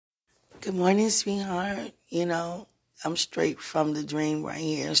Good morning, sweetheart. I'm straight from the dream right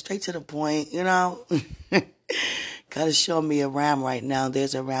here, straight to the point. Gotta show me a ram right now.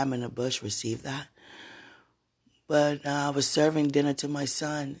 There's a ram in the bush, receive that. But I was serving dinner to my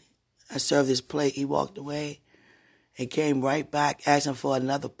son. I served his plate. He walked away and came right back asking for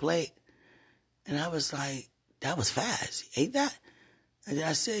another plate. And I was like, that was fast. Ate that? And then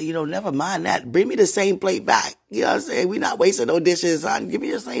I said, never mind that. Bring me the same plate back. You know what I'm saying? We're not wasting no dishes, son. Give me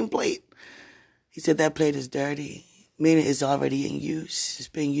your same plate. He said that plate is dirty, meaning it's already in use. It's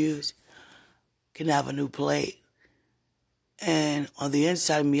been used. Can I have a new plate? And on the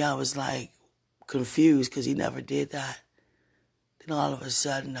inside of me, I was like confused because he never did that. Then all of a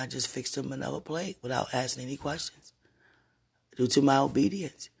sudden, I just fixed him another plate without asking any questions due to my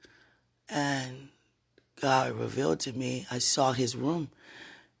obedience. And God revealed to me, I saw his room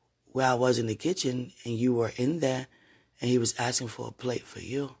where I was in the kitchen and you were in there and he was asking for a plate for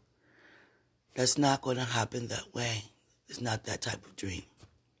you. That's not going to happen that way. It's not that type of dream.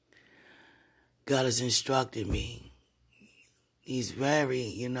 God has instructed me. He's very,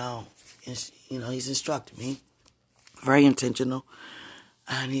 he's instructed me. Very intentional.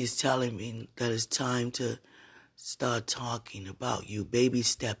 And he's telling me that it's time to start talking about you. Baby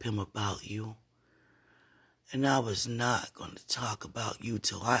step him about you. And I was not going to talk about you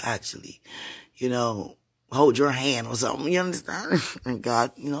till I actually, hold your hand or something. You understand? And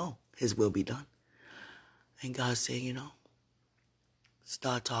God, his will be done. And God said,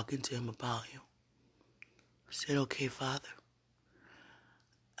 start talking to him about you. I said, okay, Father.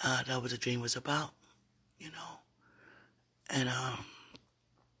 That was what the dream was about, And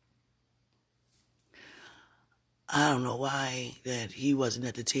I don't know why that he wasn't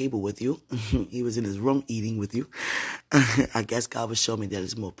at the table with you. He was in his room eating with you. I guess God was showing me that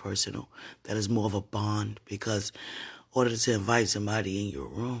it's more personal, that it's more of a bond, because in order to invite somebody in your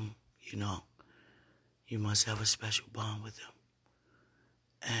room, you must have a special bond with them.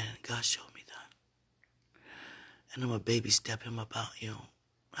 And God showed me that. And I'm going to baby step him about you.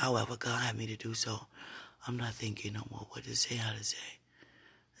 However God had me to do so. I'm not thinking no more what to say, how to say.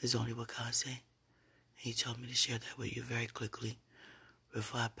 It's only what God said. He told me to share that with you very quickly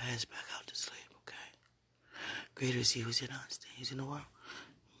before I pass back out to sleep, okay? Greater is he who's in us than he's in the world.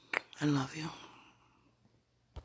 I love you.